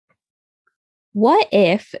What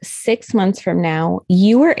if 6 months from now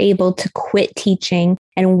you were able to quit teaching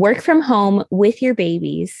and work from home with your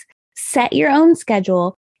babies, set your own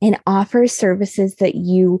schedule, and offer services that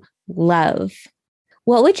you love?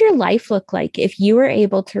 What would your life look like if you were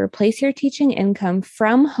able to replace your teaching income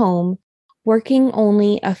from home, working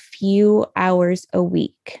only a few hours a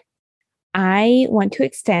week? I want to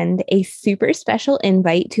extend a super special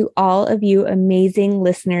invite to all of you amazing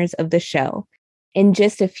listeners of the show. In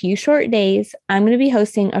just a few short days, I'm going to be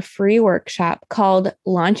hosting a free workshop called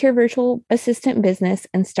Launch Your Virtual Assistant Business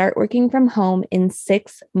and Start Working from Home in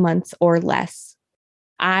 6 months or less.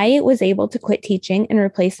 I was able to quit teaching and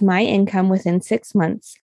replace my income within 6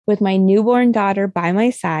 months with my newborn daughter by my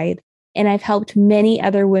side, and I've helped many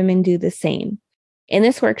other women do the same. In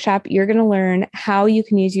this workshop, you're going to learn how you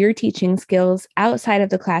can use your teaching skills outside of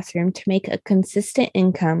the classroom to make a consistent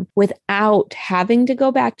income without having to go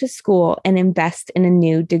back to school and invest in a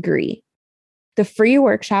new degree. The free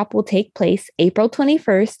workshop will take place April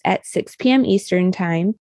 21st at 6 p.m. Eastern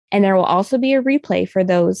Time, and there will also be a replay for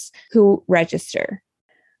those who register.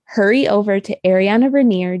 Hurry over to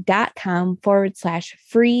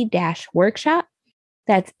arianavernier.com/free-workshop.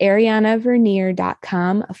 That's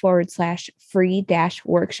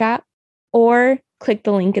arianavernier.com/free-workshop, or click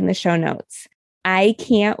the link in the show notes. I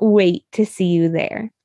can't wait to see you there.